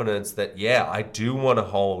confidence that, yeah, I do want to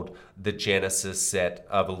hold the Genesis set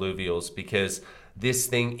of Illuvials, because this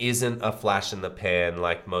thing isn't a flash in the pan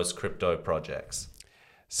like most crypto projects.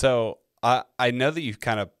 So I know that you've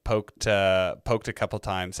kind of poked a couple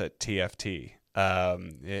times at TFT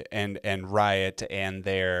and Riot and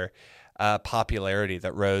their popularity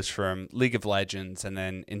that rose from League of Legends and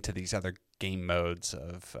then into these other game modes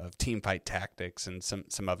of teamfight tactics and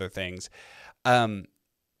some other things.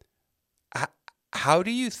 How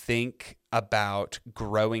do you think about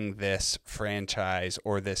growing this franchise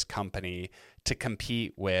or this company to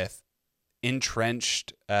compete with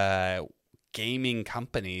entrenched gaming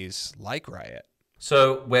companies like Riot?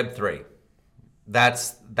 So Web3,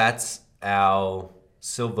 that's our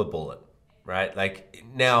silver bullet, right? Like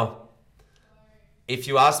now, if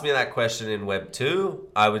you ask me that question in Web 2,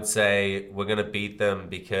 I would say we're going to beat them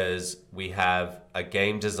because we have a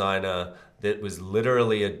game designer that was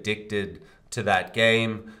literally addicted to that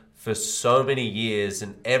game for so many years,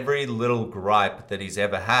 and every little gripe that he's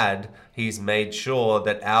ever had, he's made sure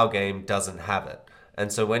that our game doesn't have it.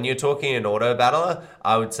 And so when you're talking an auto battler,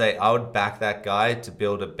 I would say I would back that guy to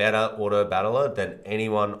build a better auto battler than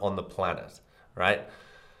anyone on the planet, right?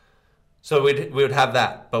 So we would have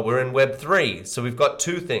that, but we're in Web 3, so we've got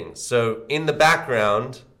two things. So in the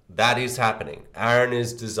background, that is happening. Aaron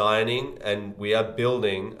is designing, and we are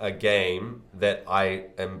building a game that I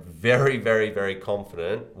am very, very, very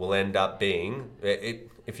confident will end up being.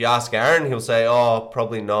 If you ask Aaron, he'll say, "Oh,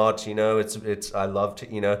 probably not." You know, it's. I love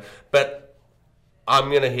to, you know, but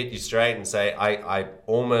I'm gonna hit you straight and say I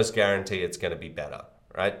almost guarantee it's gonna be better,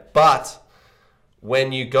 right? But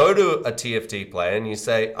when you go to a TFT player and you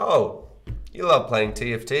say, "Oh, you love playing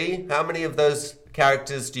TFT. How many of those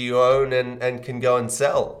characters do you own and can go and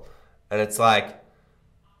sell?" And it's like,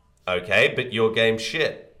 okay, but your game's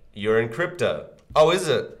shit. You're in crypto. Oh, is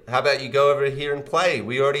it? How about you go over here and play?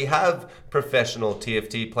 We already have professional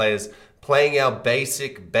TFT players playing our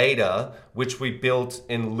basic beta, which we built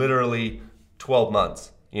in literally 12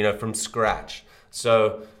 months, you know, from scratch.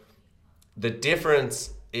 So the difference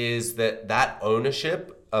is that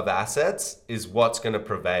ownership of assets is what's going to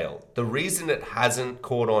prevail. The reason it hasn't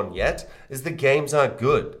caught on yet is the games aren't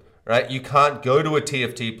good, right? You can't go to a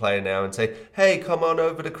TFT player now and say, "Hey, come on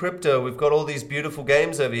over to crypto. We've got all these beautiful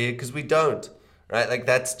games over here," because we don't, right? Like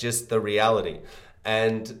that's just the reality.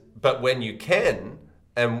 But when you can,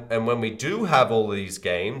 and when we do have all these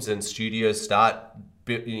games and studios start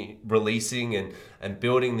releasing and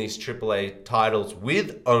building these AAA titles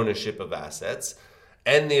with ownership of assets,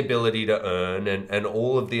 and the ability to earn and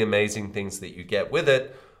all of the amazing things that you get with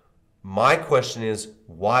it, my question is,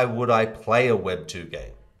 why would I play a Web 2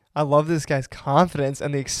 game? I love this guy's confidence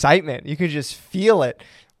and the excitement. You can just feel it.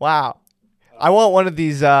 Wow. I want one of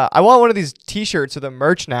these t-shirts or the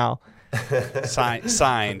merch now.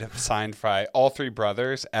 signed by all three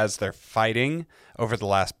brothers as they're fighting over the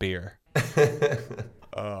last beer.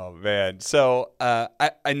 Oh, man. So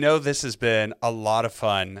I know this has been a lot of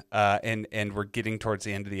fun, and we're getting towards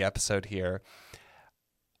the end of the episode here.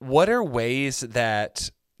 What are ways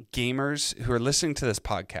that gamers who are listening to this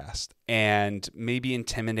podcast and maybe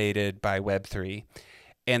intimidated by Web3,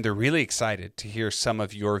 and they're really excited to hear some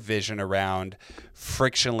of your vision around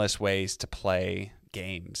frictionless ways to play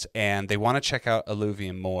games, and they want to check out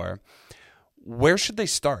Illuvium more, where should they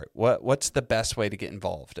start? What's the best way to get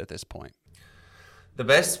involved at this point? The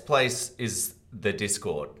best place is the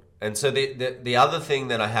Discord. And so the other thing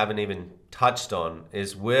that I haven't even touched on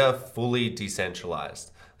is we're fully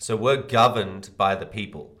decentralized. So we're governed by the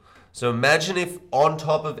people. So imagine if on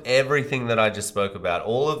top of everything that I just spoke about,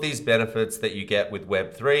 all of these benefits that you get with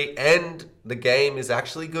Web3, and the game is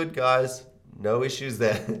actually good, guys. No issues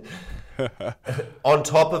there. On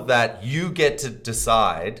top of that, you get to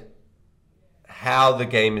decide how the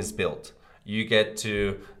game is built. You get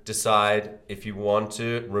to decide if you want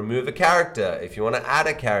to remove a character, if you want to add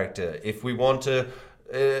a character, if we want to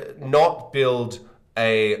not build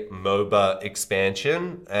a MOBA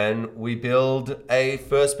expansion and we build a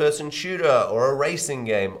first-person shooter or a racing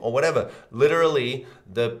game or whatever. Literally,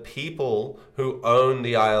 the people who own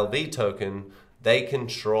the ILV token, they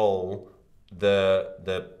control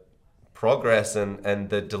the progress and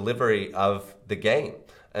the delivery of the game.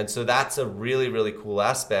 And so that's a really, really cool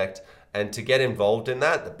aspect. And to get involved in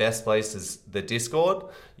that, the best place is the Discord.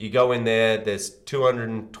 You go in there, there's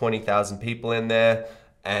 220,000 people in there.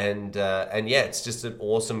 And yeah, it's just an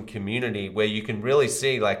awesome community where you can really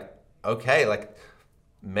see like, okay, like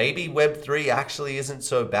maybe Web3 actually isn't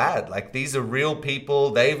so bad. Like these are real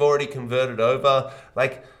people. They've already converted over.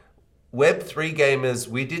 Like Web3 gamers,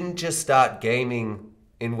 we didn't just start gaming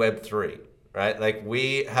in Web3, right? Like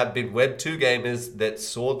we have been Web2 gamers that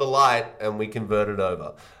saw the light and we converted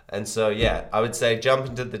over. And so, yeah, I would say jump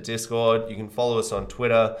into the Discord. You can follow us on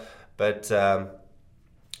Twitter. But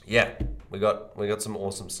yeah, we got some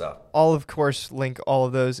awesome stuff. I'll, of course, link all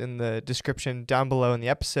of those in the description down below in the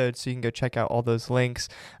episode, so you can go check out all those links.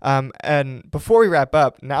 And before we wrap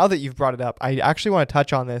up, now that you've brought it up, I actually want to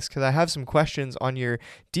touch on this because I have some questions on your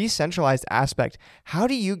decentralized aspect. How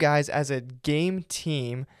do you guys as a game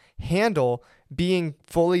team handle being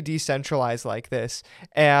fully decentralized like this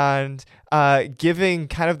and giving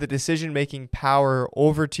kind of the decision-making power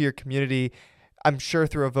over to your community, I'm sure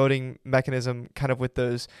through a voting mechanism kind of with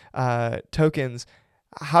those tokens,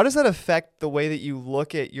 how does that affect the way that you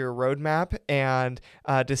look at your roadmap and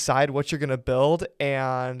decide what you're going to build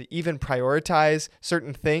and even prioritize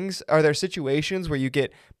certain things? Are there situations where you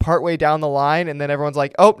get partway down the line and then everyone's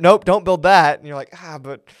like, oh, nope, don't build that. And you're like,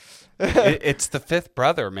 but... It's the fifth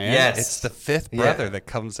brother, man. Yes. It's the fifth brother that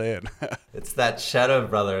comes in. It's that shadow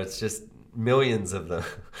brother. It's just millions of them.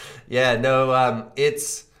 Yeah, no,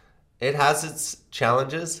 it has its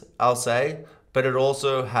challenges, I'll say, but it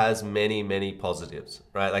also has many, many positives,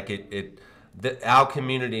 right? Like our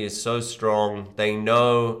community is so strong. They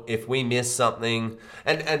know if we miss something,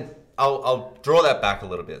 and I'll draw that back a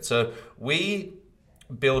little bit. So we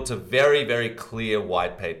built a very, very clear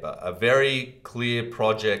white paper, a very clear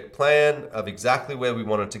project plan of exactly where we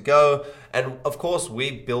wanted to go. And of course,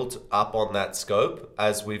 we built up on that scope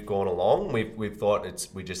as we've gone along. We've thought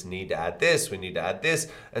we just need to add this, we need to add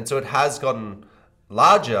this. And so it has gotten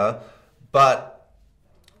larger, but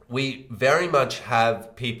we very much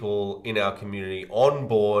have people in our community on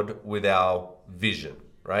board with our vision,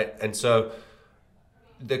 right? And so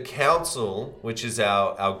the council, which is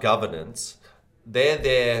our governance, they're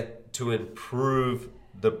there to improve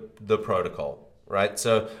the protocol, right?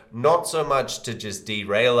 So not so much to just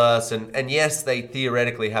derail us, and yes, they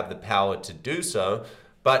theoretically have the power to do so,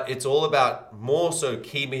 but it's all about more so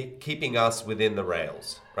keeping us within the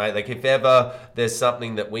rails, right? Like if ever there's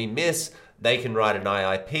something that we miss, they can write an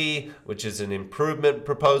IIP, which is an improvement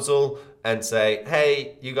proposal, and say,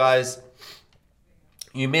 hey, you guys,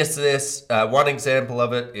 you missed this. One example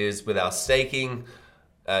of it is with our staking.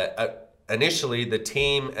 Initially, the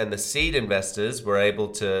team and the seed investors were able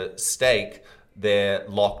to stake their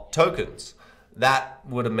locked tokens. That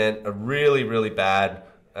would have meant a really, really bad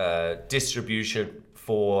distribution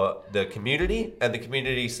for the community. And the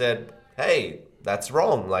community said, hey, that's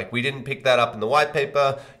wrong. Like, we didn't pick that up in the white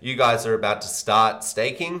paper. You guys are about to start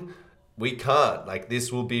staking. We can't. Like,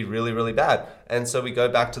 this will be really, really bad. And so we go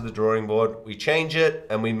back to the drawing board, we change it,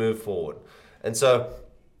 and we move forward. And so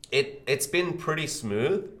it's been pretty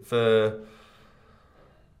smooth for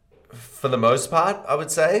the most part, I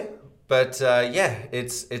would say. But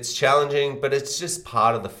it's challenging, but it's just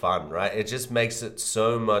part of the fun, right? It just makes it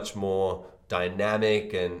so much more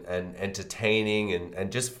dynamic and entertaining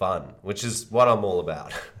and just fun, which is what I'm all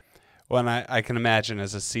about. Well, and I can imagine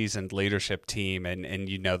as a seasoned leadership team, and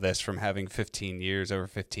you know this from having over 15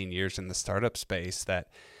 years in the startup space, that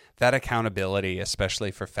accountability,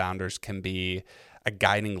 especially for founders, can be a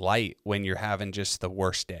guiding light when you're having just the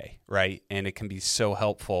worst day, right? And it can be so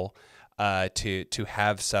helpful to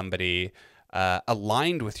have somebody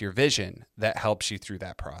aligned with your vision that helps you through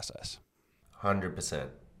that process. 100%.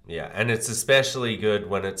 Yeah, and it's especially good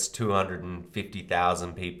when it's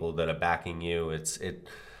 250,000 people that are backing you.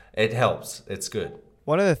 It helps. It's good.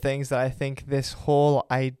 One of the things that I think this whole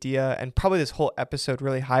idea and probably this whole episode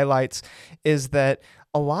really highlights is that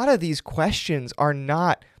a lot of these questions are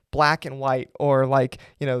not black and white or like,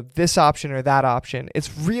 this option or that option.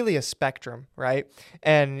 It's really a spectrum, right?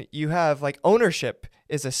 And you have like ownership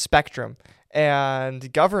is a spectrum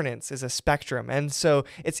and governance is a spectrum. And so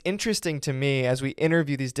it's interesting to me as we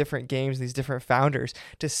interview these different games, these different founders,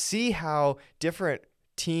 to see how different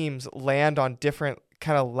teams land on different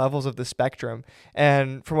kind of levels of the spectrum.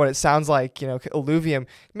 And from what it sounds like, Illuvium,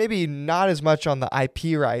 maybe not as much on the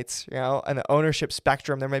IP rights, and the ownership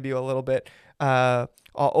spectrum, there may be a little bit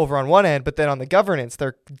over on one end, but then on the governance,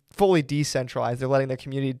 they're fully decentralized. They're letting their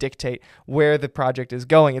community dictate where the project is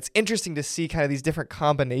going. It's interesting to see kind of these different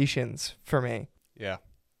combinations for me. Yeah,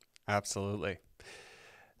 absolutely.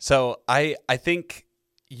 So I think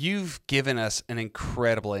you've given us an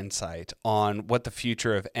incredible insight on what the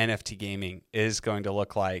future of NFT gaming is going to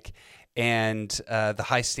look like, and the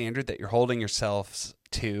high standard that you're holding yourselves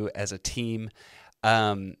to as a team.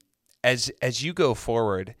 As you go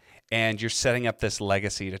forward and you're setting up this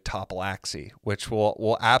legacy to topple Axie, which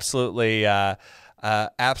we'll absolutely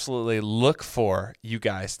look for you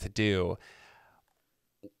guys to do.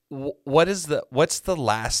 What's the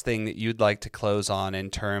last thing that you'd like to close on in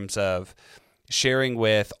terms of sharing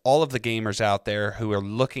with all of the gamers out there who are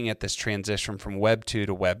looking at this transition from Web 2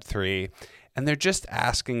 to Web 3, and they're just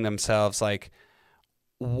asking themselves, like,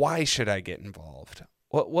 why should I get involved?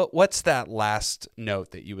 What's that last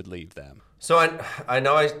note that you would leave them? So I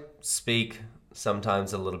know I speak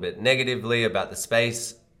sometimes a little bit negatively about the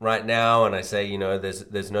space right now, and I say,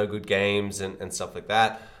 there's no good games and stuff like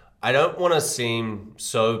that. I don't want to seem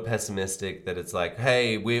so pessimistic that it's like,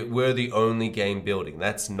 hey, we're the only game building.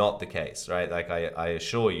 That's not the case, right? Like I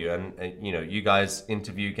assure you, and you know, you guys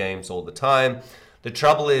interview games all the time. The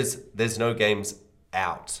trouble is there's no games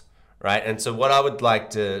out, right? And so what I would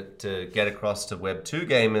like to get across to Web 2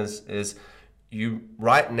 gamers is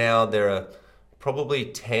right now there are probably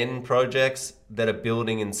 10 projects that are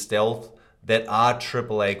building in stealth that are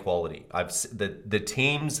AAA quality. The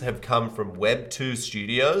teams have come from Web 2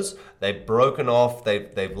 studios. They've broken off.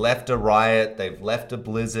 They've left a Riot. They've left a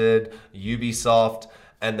Blizzard, Ubisoft,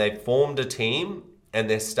 and they've formed a team. And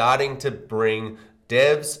they're starting to bring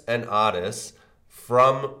devs and artists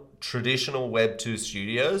from traditional Web 2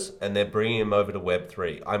 studios, and they're bringing them over to Web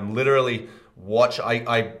 3. I'm literally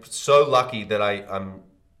I'm so lucky that I'm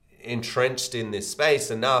entrenched in this space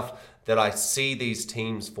enough that I see these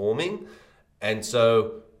teams forming. And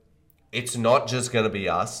so it's not just going to be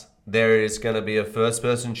us. There is going to be a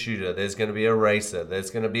first-person shooter. There's going to be a racer.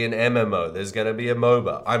 There's going to be an MMO. There's going to be a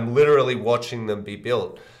MOBA. I'm literally watching them be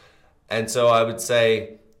built. And so I would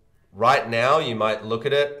say right now you might look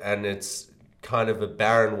at it and it's kind of a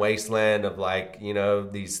barren wasteland of like, you know,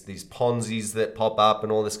 these Ponzi's that pop up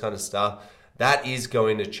and all this kind of stuff. That is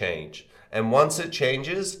going to change. And once it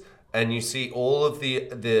changes, and you see all of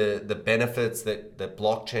the benefits that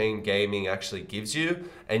blockchain gaming actually gives you,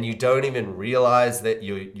 and you don't even realize that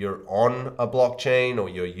you're on a blockchain or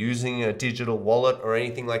you're using a digital wallet or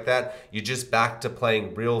anything like that. You're just back to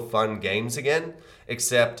playing real fun games again,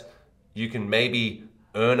 except you can maybe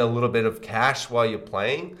earn a little bit of cash while you're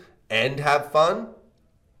playing and have fun.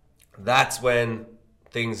 That's when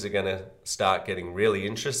things are going to start getting really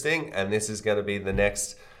interesting, and this is going to be the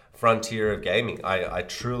next frontier of gaming. I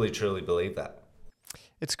truly, truly believe that.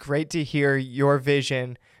 It's great to hear your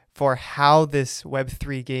vision for how this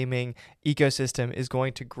Web3 gaming ecosystem is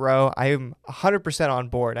going to grow. I am 100% on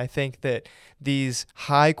board. I think that these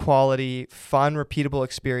high quality, fun, repeatable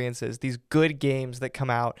experiences, these good games that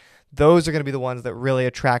come out, those are going to be the ones that really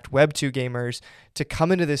attract Web2 gamers to come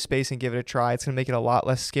into this space and give it a try. It's going to make it a lot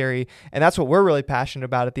less scary. And that's what we're really passionate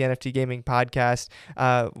about at the NFT Gaming Podcast.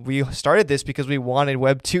 We started this because we wanted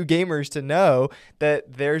Web2 gamers to know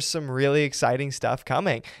that there's some really exciting stuff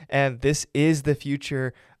coming. And this is the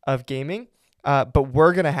future of gaming. But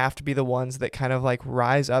we're going to have to be the ones that kind of like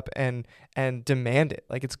rise up and demand it.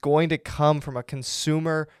 Like, it's going to come from a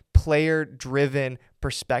consumer, player-driven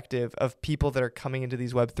perspective of people that are coming into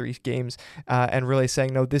these Web3 games and really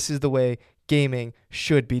saying, no, this is the way gaming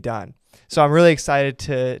should be done. So I'm really excited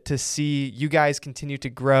to see you guys continue to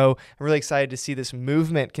grow. I'm really excited to see this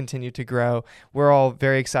movement continue to grow. We're all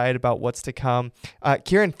very excited about what's to come.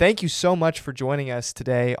 Kieran, thank you so much for joining us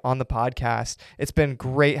today on the podcast. It's been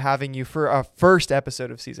great having you for our first episode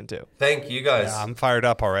of season 2. Thank you guys. Yeah, I'm fired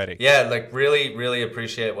up already. Yeah, like really, really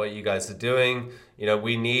appreciate what you guys are doing. You know,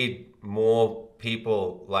 we need more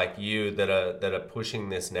people like you that are pushing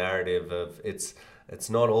this narrative of it's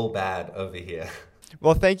not all bad over here.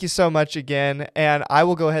 Well, thank you so much again, and I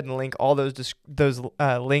will go ahead and link all those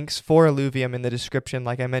links for Illuvium in the description,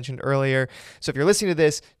 like I mentioned earlier. So if you're listening to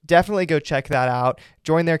this, definitely go check that out.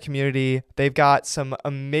 Join their community. They've got some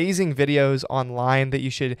amazing videos online that you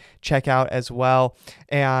should check out as well.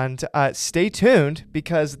 And stay tuned,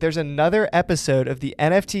 because there's another episode of the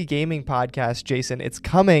NFT Gaming Podcast, Jason. It's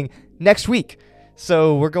coming next week.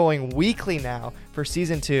 So we're going weekly now for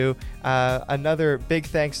season 2. Another big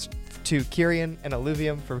thanks to Kieran and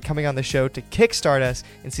Illuvium for coming on the show to kickstart us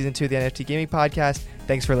in season 2 of the NFT Gaming Podcast.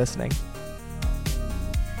 Thanks for listening.